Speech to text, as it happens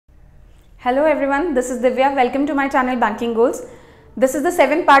Hello everyone, this is Divya. Welcome to my channel Banking Goals. This is the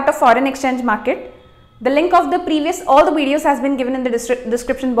 7th part of foreign exchange market. The link of the previous all the videos has been given in the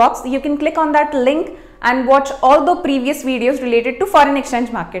description box. You can click on that link and watch all the previous videos related to foreign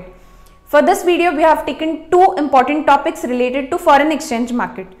exchange market. For this video, we have taken two important topics related to foreign exchange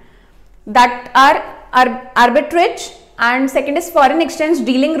market. That are arbitrage and second is foreign exchange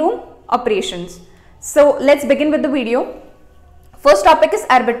dealing room operations. So let's begin with the video. First topic is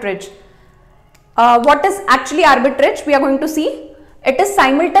arbitrage. What is actually arbitrage? We are going to see. It is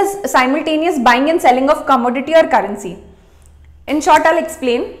simultaneous buying and selling of commodity or currency. In short, I'll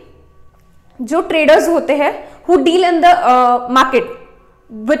explain. जो traders होते हैं who deal in the market,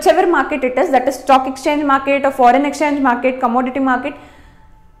 whichever market it is, that is stock exchange market or foreign exchange market, commodity market.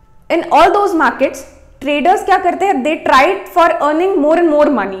 In all those markets, traders क्या करते हैं? They try for earning more and more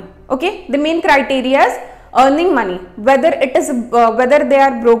money. Okay, the main criteria is earning money, whether they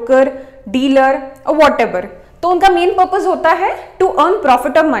are broker, dealer और whatever. तो उनका main purpose होता है to earn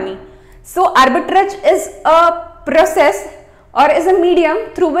profit और money. So arbitrage is a process और is a medium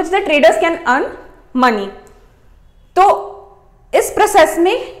through which the traders can earn money. तो इस process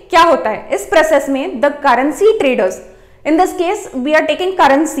में क्या होता है? इस प्रोसेस में the currency traders, in this case we are taking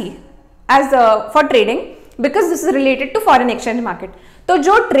currency as for trading because this is related to foreign exchange market. तो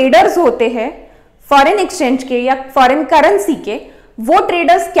जो ट्रेडर्स होते हैं फॉरेन एक्सचेंज के या फॉरेन करेंसी के, वो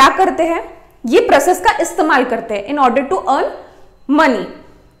ट्रेडर्स क्या करते हैं? ये प्रोसेस का इस्तेमाल करते हैं in order to earn money.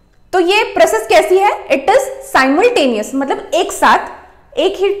 तो ये प्रोसेस कैसी है? इट इज साइमल्टेनियस, मतलब एक साथ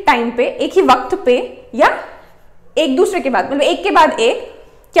एक ही टाइम पे, एक ही वक्त पे या एक दूसरे के बाद, मतलब एक के बाद एक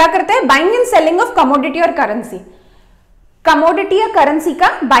क्या करते हैं? Buying and selling of commodity और करेंसी. कमोडिटी या करेंसी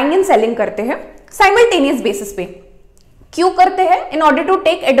का बाइंग एंड सेलिंग करते हैं साइमल्टेनियस बेसिस पे. क्यों करते हैं? In order to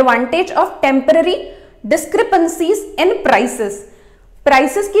take advantage of temporary discrepancies in prices.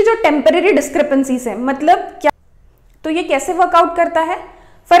 Prices की जो टेम्पररी डिस्क्रिपेंसीज है, मतलब क्या? तो ये कैसे वर्कआउट करता है?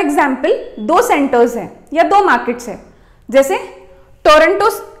 फॉर एग्जाम्पल, दो सेंटर्स हैं या दो मार्केट्स हैं, जैसे टोरंटो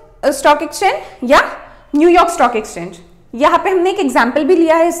स्टॉक एक्सचेंज या न्यूयॉर्क स्टॉक एक्सचेंज. यहाँ पे हमने एक एग्जाम्पल भी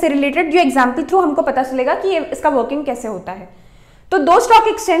लिया है इससे रिलेटेड, जो एग्जाम्पल थ्रू हमको पता चलेगा कि इसका वर्किंग कैसे होता है. तो दो स्टॉक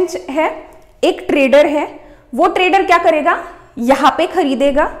एक्सचेंज है, एक ट्रेडर है. वो ट्रेडर क्या करेगा? यहाँ पे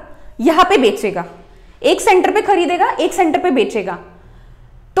खरीदेगा, यहाँ पे बेचेगा. एक सेंटर पे खरीदेगा, एक सेंटर पे बेचेगा.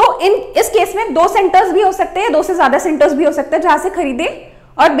 तो इस केस में दो सेंटर्स भी हो सकते हैं, दो से ज्यादा सेंटर्स भी हो सकते हैं जहां से खरीदे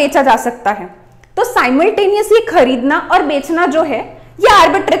और बेचा जा सकता है. तो साइमल्टेनियसली खरीदना और बेचना जो है, ये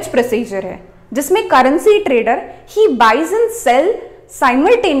आर्बिट्रेज प्रोसीजर है, जिसमें currency trader he buys and cell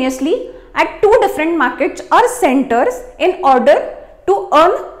simultaneously eight to different markets और centres in order to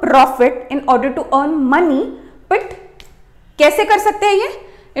earn profit, in order to earn money. But कैसे कर सकते हैं ये?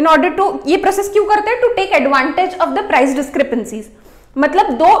 इन ऑर्डर टू, ये प्रोसेस क्यों करते हैं? To take advantage of the price discrepancies. मतलब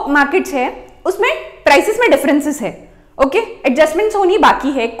दो मार्केट्स है, उसमें प्राइसेस में डिफरेंसेस है. ओके, एडजस्टमेंट्स होनी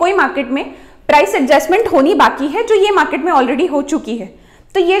बाकी है. कोई मार्केट में प्राइस एडजस्टमेंट होनी बाकी है जो ये मार्केट में ऑलरेडी हो चुकी है.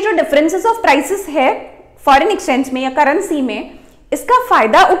 तो ये जो डिफरेंसेस ऑफ प्राइसेस है फॉरेन एक्सचेंज में या करेंसी में, इसका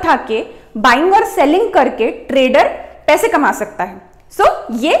फायदा उठा के बाइंग और सेलिंग करके ट्रेडर पैसे कमा सकता है. सो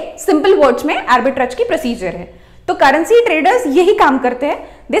ये सिंपल वर्ड्स में आर्बिट्रेज की प्रोसीजर है. तो करेंसी ट्रेडर्स यही काम करते हैं.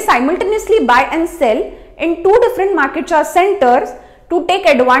 दे simultaneously bye and cell in to different markets और centres to take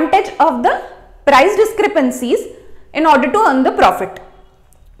advantage of the price discrepancies in order to earn the profit.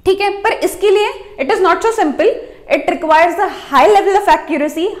 ठीक है, पर इसके लिए it is not so simple. It requires a high level of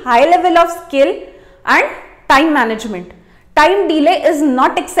accuracy, high level of skill and time management. Time delay is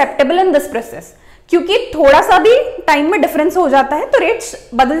not acceptable in this process. क्योंकि थोड़ा सा भी time में डिफरेंस हो जाता है तो रेट्स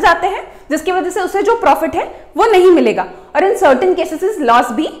बदल जाते हैं, जिसकी वजह से उसे जो प्रॉफिट है वो नहीं मिलेगा और इन सर्टेन केसेस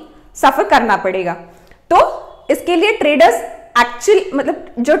लॉस भी सफर करना पड़ेगा. तो इसके लिए ट्रेडर्स एक्चुअल, मतलब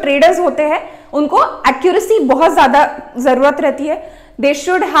जो ट्रेडर्स होते हैं उनको एक्यूरेसी बहुत ज्यादा जरूरत रहती है. They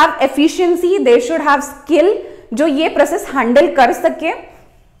should have efficiency, they should have skill, जो ये प्रोसेस हैंडल कर सके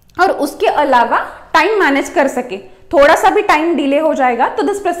और उसके अलावा टाइम मैनेज कर सके. थोड़ा सा भी टाइम डिले हो जाएगा तो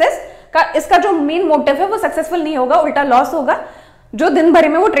दिस प्रोसेस का, इसका जो मेन मोटिव है वो सक्सेसफुल नहीं होगा, उल्टा लॉस होगा जो दिन भर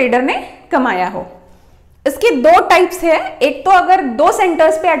में वो ट्रेडर ने कमाया हो. इसके दो टाइप्स है. एक तो अगर दो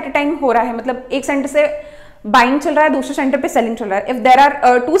सेंटर्स पे एट ए टाइम हो रहा है, मतलब एक सेंटर से बाइंग चल रहा है, दूसरे सेंटर पे सेलिंग चल रहा है. If there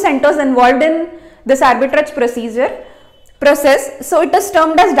are two centres involved in this arbitrage process, so it is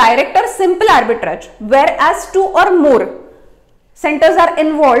termed as direct और simple arbitrage. Where as to और मोर centres are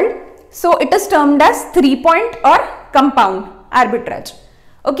involved, so it is termed as 3 point और compound arbitrage.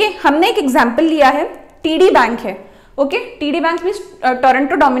 Okay, हमने एक example लिया है, TD bank है. Okay, TD bank means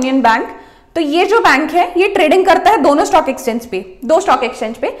Toronto dominion bank. तो ये जो बैंक है ये ट्रेडिंग करता है दोनों स्टॉक एक्सचेंज पे, दो स्टॉक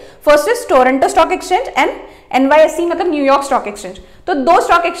एक्सचेंज पे। First is Toronto stock exchange and NYSE मतलब न्यूयॉर्क स्टॉक एक्सचेंज। तो दो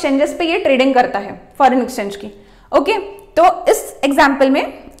स्टॉक एक्सचेंजेस पे ये ट्रेडिंग करता है फॉरेन एक्सचेंज की। ओके, तो इस एग्जाम्पल में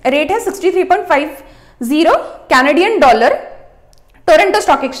रेट है 63.50 Canadian dollar Toronto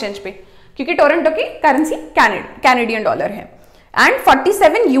stock exchange पे, क्योंकि टोरंटो की करेंसी कैनेडियन डॉलर है, and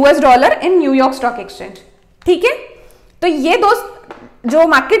 47 US dollar in New York stock exchange. ठीक है, तो ये दो जो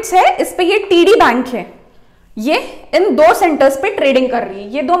मार्केट्स है इस पे ये TD बैंक है, ये इन दो सेंटर्स पे ट्रेडिंग कर रही है,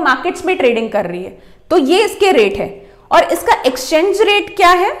 ये दो मार्केट्स में ट्रेडिंग कर रही है। तो ये इसके रेट है, और इसका एक्सचेंज रेट क्या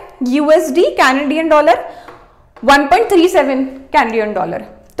है? USD Canadian dollar 1.37 Canadian dollar.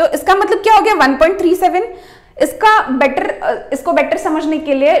 तो इसका मतलब क्या हो गया 1.37? इसको बेटर समझने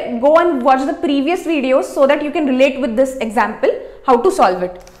के लिए go and watch the previous video so that you can relate with this example how to solve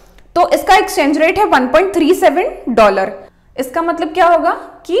it. तो इसका एक्सचेंज रेट है 1.37 डॉलर। इसका मतलब क्या होगा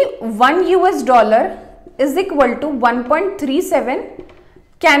कि 1 US dollar is equal to 1.37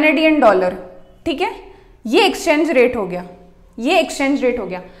 Canadian dollar. ठीक है, ये एक्सचेंज रेट हो गया, ये एक्सचेंज रेट हो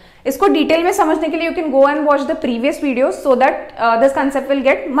गया। इसको डिटेल में समझने के लिए you can go and watch the previous video so that this concept will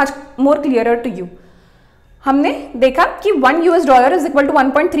get much more clearer to you. हमने देखा कि 1 US dollar is equal to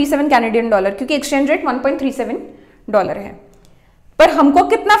 1.37 Canadian dollar, क्योंकि एक्सचेंज रेट 1.37 डॉलर है। पर हमको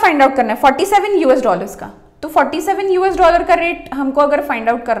कितना फाइंड आउट करना है? 47 US डॉलर्स का। तो 47 US डॉलर का रेट हमको अगर फाइंड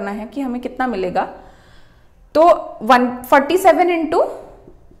आउट करना है कि हमें कितना मिलेगा, तो 47 इंटू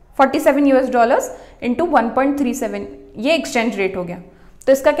 47 US डॉलर्स इंटू 1.37, ये एक्सचेंज रेट हो गया।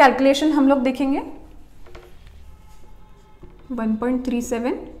 तो इसका कैलकुलेशन हम लोग देखेंगे,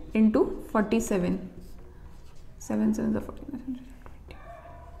 1.37 इंटू 47, 7 7 14,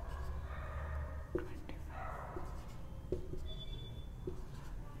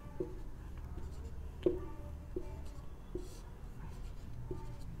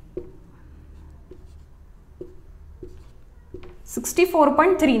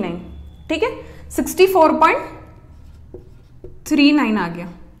 64.39। ठीक है, 64.39 आ गया,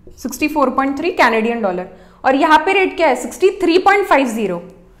 64.3 कैनेडियन डॉलर। और यहां पे रेट क्या है? 63.50,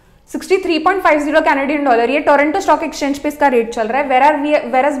 63.50 कैनेडियन डॉलर। ये टोरंटो स्टॉक एक्सचेंज पे इसका रेट चल रहा है।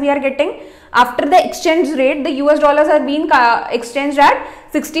 whereas we are getting after the exchange rate the US dollars are being exchanged at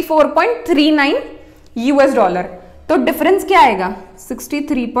 64.39 US dollar. तो डिफरेंस क्या आएगा?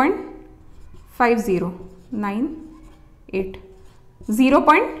 63.5098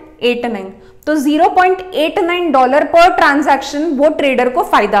 0.89। तो 0.89 डॉलर पर ट्रांजैक्शन वो ट्रेडर को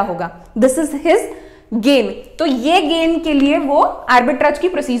फायदा होगा। This is his gain. तो ये गेन के लिए वो आर्बिट्राज की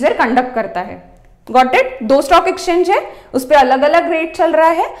प्रोसीजर कंडक्ट करता है। Got it? दो स्टॉक एक्सचेंज है, उस पर अलग अलग रेट चल रहा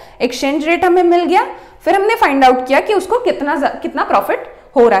है, एक्सचेंज रेट हमें मिल गया, फिर हमने फाइंड आउट किया कि उसको कितना प्रॉफिट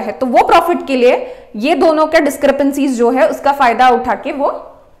हो रहा है। तो वो प्रॉफिट के लिए ये दोनों का डिस्क्रिपेंसीज जो है उसका फायदा उठा के वो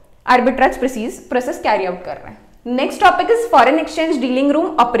आर्बिट्राज प्रोसेस कैरी आउट कर रहे हैं। Next topic is foreign exchange dealing room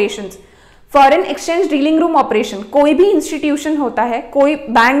operations. Foreign exchange dealing room operation, कोई भी इंस्टीट्यूशन होता है, कोई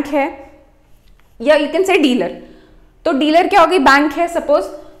बैंक है या यू कैन से डीलर। तो डीलर क्या होगी? बैंक है सपोज।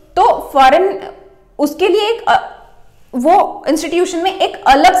 तो फॉरेन उसके लिए एक वो इंस्टीट्यूशन में एक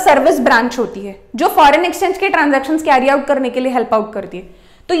अलग सर्विस ब्रांच होती है जो फॉरेन एक्सचेंज के ट्रांजैक्शंस कैरी आउट करने के लिए हेल्प आउट करती है।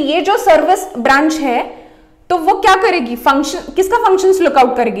 तो ये जो सर्विस ब्रांच है तो वो क्या करेगी? किसका फंक्शंस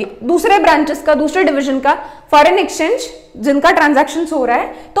लुकआउट करेगी? दूसरे ब्रांचेस का, दूसरे डिवीजन का, फॉरेन एक्सचेंज जिनका ट्रांजैक्शंस हो रहा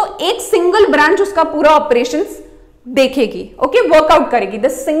है, तो एक सिंगल ब्रांच उसका पूरा ऑपरेशंस देखेगी, ओके, वर्कआउट करेगी।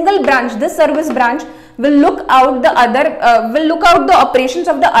 This single branch, this service branch will look out the operations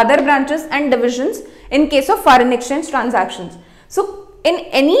of the other branches and divisions in case of foreign exchange transactions. So in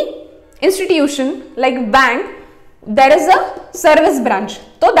any institution like bank there is a service branch,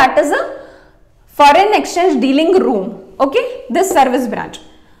 so that is a foreign exchange dealing room, okay, this service branch.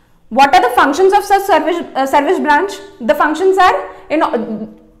 What are the functions of such service branch? The functions are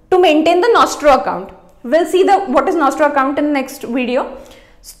to maintain the nostro account. We'll see what is nostro account in the next video.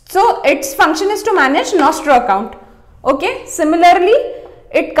 So its function is to manage nostro account, okay. Similarly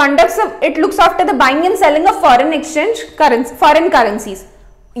it looks after the buying and selling of foreign currencies.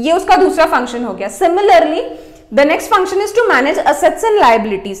 ये उसका दूसरा function हो गया। Similarly the next function is to manage assets and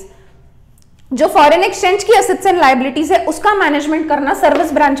liabilities. जो foreign exchange की assets and liabilities है उसका management करना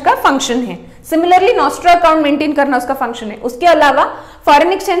सर्विस ब्रांच का फंक्शन है। सिमिलरली नॉस्ट्रो अकाउंट मेंटेन करना उसका फंक्शन है। उसके अलावा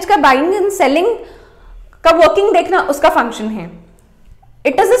फॉरेन एक्सचेंज का बाइंग एंड सेलिंग का वर्किंग देखना उसका फंक्शन है।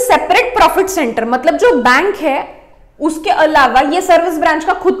 It is a separate profit centre, मतलब जो बैंक है उसके अलावा ये सर्विस ब्रांच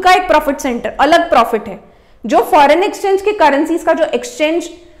का खुद का एक प्रॉफिट सेंटर, अलग प्रॉफिट है। जो फॉरेन एक्सचेंज के करेंसीज का जो एक्सचेंज,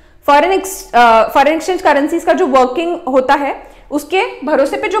 फॉरेन एक्सचेंज करेंसीज का जो वर्किंग होता है उसके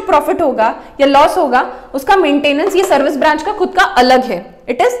भरोसे पे जो प्रॉफिट होगा या लॉस होगा उसका मेंटेनेंस ये सर्विस ब्रांच का खुद का अलग है।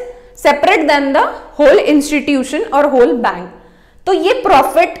 It is separate then the whole institution और होल बैंक। तो ये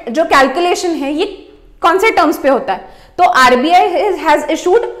प्रॉफिट जो कैलकुलेशन है ये कौन से टर्म्स पे होता है? तो RBI has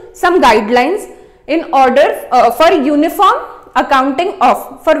issued some guidelines in order for uniform accounting of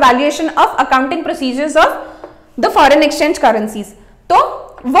for valuation of accounting procedures of the foreign exchange currencies. तो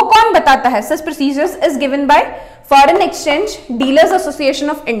वो कौन बताता है? सच procedures is given by foreign exchange dealers association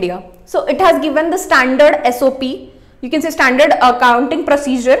of India. So it has given the standard SOP, you can say standard accounting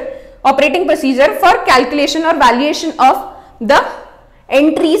procedure, operating procedure for calculation or valuation of the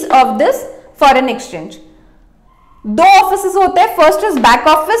entries of this foreign exchange. दो offices होते हैं, first is back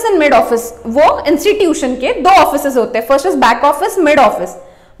office and mid office. वो institution के दो offices होते हैं, first is back office, mid office.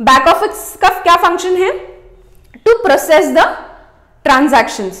 Back office का क्या फंक्शन है? To process the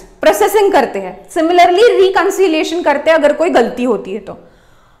transactions, processing करते हैं। सिमिलरली रिकंसिलिएशन करते हैं अगर कोई गलती होती है तो।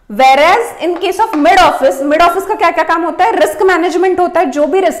 Whereas in case of mid office का क्या क्या काम होता है? रिस्क मैनेजमेंट होता है। जो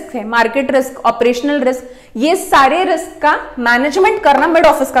भी रिस्क है, मार्केट रिस्क, ऑपरेशनल रिस्क, ये सारे रिस्क का मैनेजमेंट करना मिड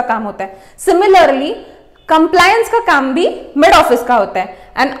ऑफिस का काम होता है। सिमिलरली कंप्लायंस का काम भी मिड ऑफिस का होता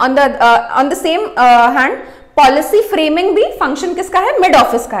है। And on the same hand policy framing भी फंक्शन किसका है? मिड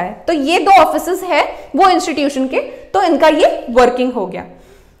ऑफिस का है। तो ये दो ऑफिसेस है वो इंस्टीट्यूशन के, तो इनका ये वर्किंग हो गया।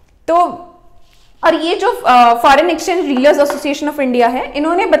 तो और ये जो foreign exchange dealers association of India है,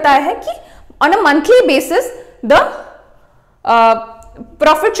 इन्होंने बताया है कि on a monthly basis the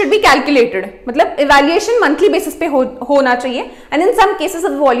profit should be calculated, मतलब इवैल्यूएशन मंथली बेसिस पे होना चाहिए। And in some cases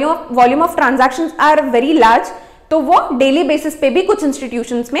volume of transactions are very large, तो वो डेली बेसिस पे भी कुछ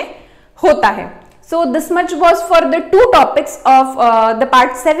इंस्टीट्यूशंस में होता है। So this much was for the 2 topics of the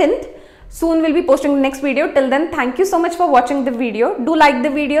part 7th. Soon we'll be posting the next video. Till then, thank you so much for watching the video. Do like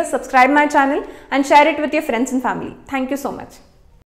the video, subscribe my channel and share it with your friends and family. Thank you so much.